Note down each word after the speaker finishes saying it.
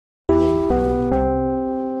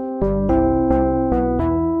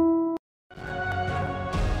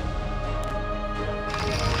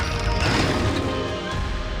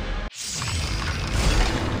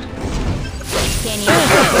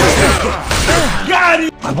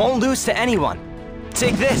I won't lose to anyone.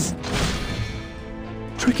 Take this.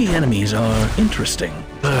 Tricky enemies are interesting.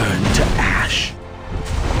 Burn to ash.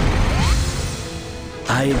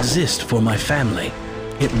 I exist for my family.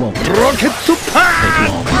 It won't Rocket to take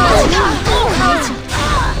long.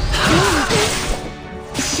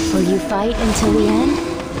 Will you fight until the end?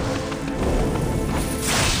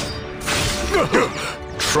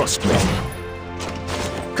 Trust me.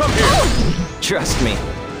 Come here. Trust me.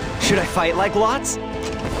 Should I fight like lots?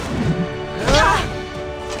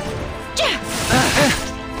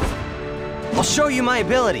 I'll show you my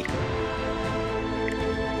ability.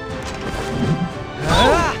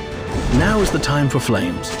 Now is the time for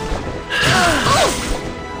flames.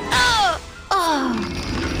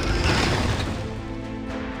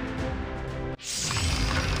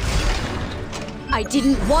 I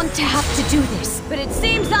didn't want to have to do this, but it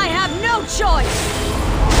seems I have no choice!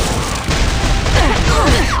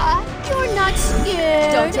 You're not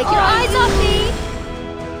scared. Don't take your eyes off me!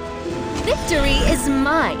 Victory is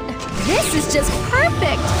mine. This is just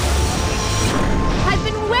perfect! I've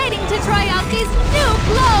been waiting to try out these new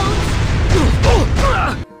clothes!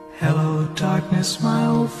 Hello, darkness, my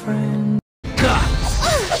old friend.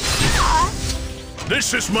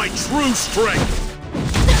 This is my true strength.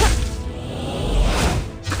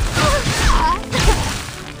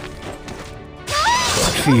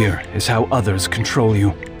 Fear is how others control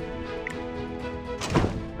you.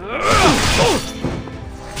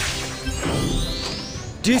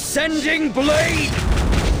 Descending blade!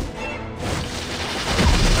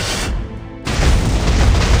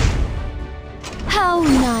 How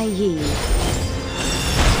naive.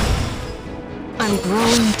 I'm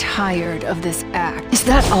growing tired of this act. Is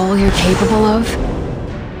that all you're capable of?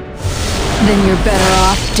 Then you're better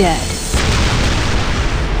off dead.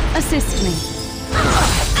 Assist me.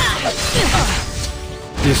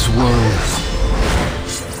 This world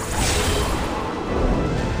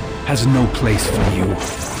has no place for you.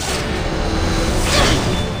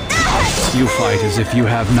 You fight as if you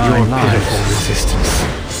have 9 lives. Pitiful resistance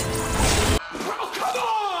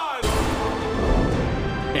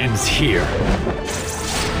ends here.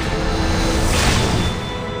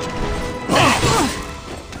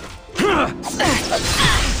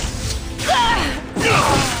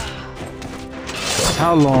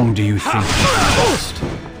 How long do you think you can last?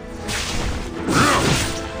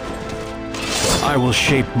 I will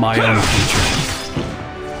shape my own future.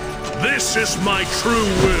 This is my true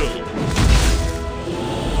will.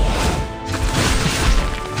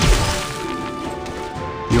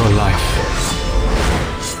 Your life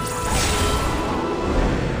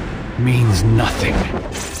means nothing.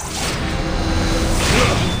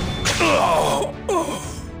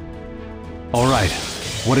 All right,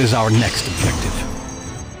 what is our next objective?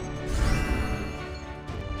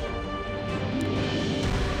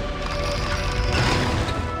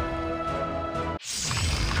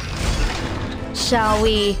 Shall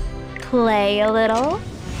we play a little?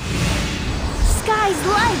 Sky's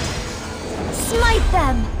light! Smite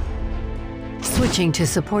them! Switching to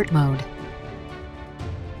support mode.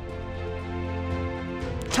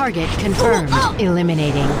 Target confirmed.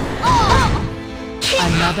 Eliminating.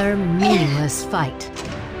 Another meaningless fight.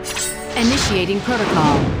 Initiating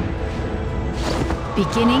protocol.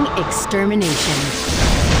 Beginning extermination.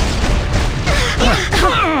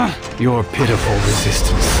 Your pitiful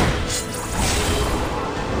resistance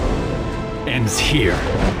ends here.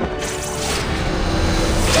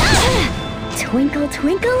 Twinkle,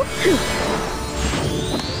 twinkle.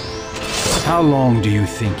 How long do you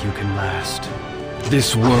think you can last?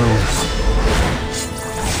 This world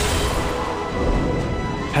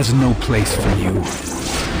has no place for you.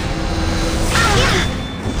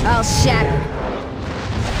 I'll shatter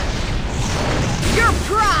your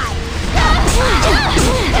pride.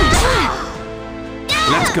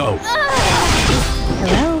 Let's go.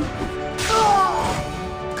 Hello?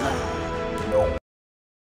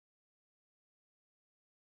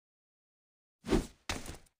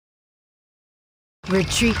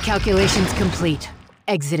 Retreat calculations complete.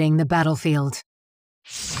 Exiting the battlefield.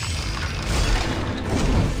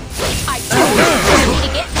 I told you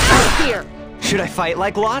to get out of here! Should I fight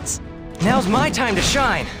like lots? Now's my time to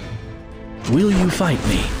shine. Will you fight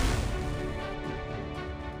me?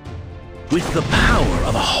 With the power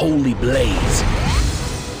of a holy blaze.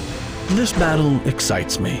 This battle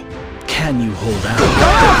excites me. Can you hold out?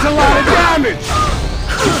 That's a lot of damage!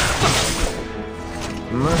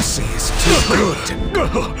 Mercy is too good.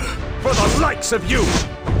 For the likes of you!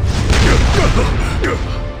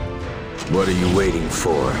 What are you waiting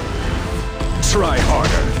for? Try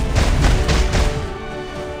harder.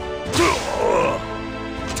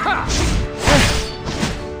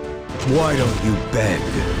 Why don't you beg?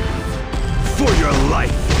 For your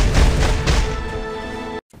life!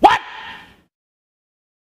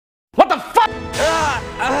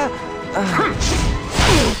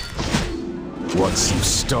 Once you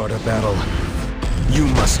start a battle, you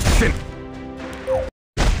must finish.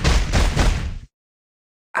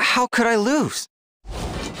 How could I lose?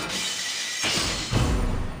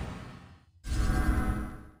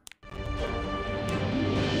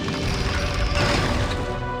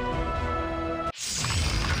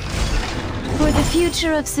 For the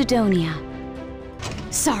future of Sidonia.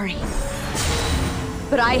 Sorry.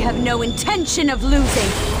 But I have no intention of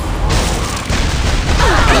losing.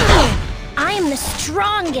 I am the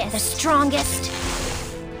strongest. The strongest.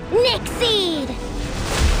 Nixseed!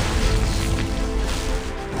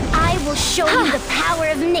 I will show you the power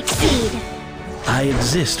of Nixseed. I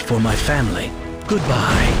exist for my family.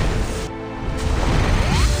 Goodbye.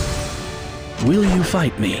 Will you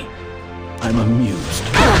fight me? I'm amused.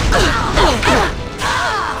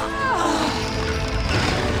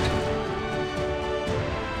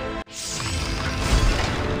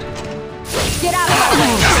 Get out of my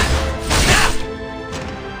way!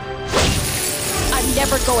 I'm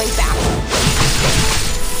never going back.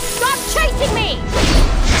 Stop chasing me!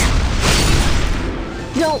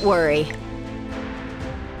 Don't worry.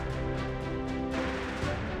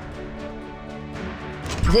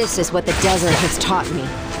 This is what the desert has taught me.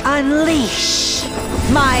 Unleash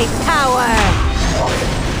my power!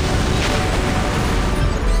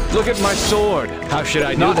 Look at my sword. How should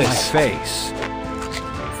I do this? Not my face.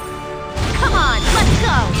 Come on, let's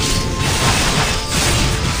go!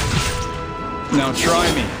 Now try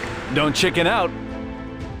me. Don't chicken out.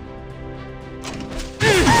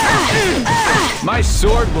 My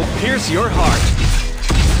sword will pierce your heart.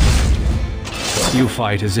 You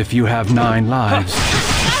fight as if you have 9 lives.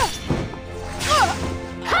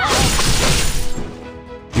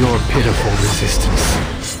 Your pitiful resistance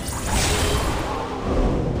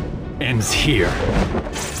ends here.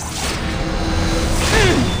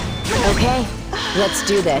 Okay, let's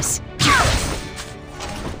do this.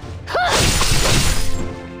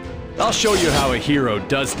 I'll show you how a hero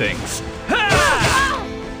does things.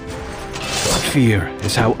 Fear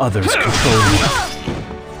is how others control you.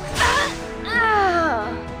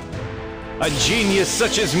 A genius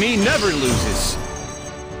such as me never loses.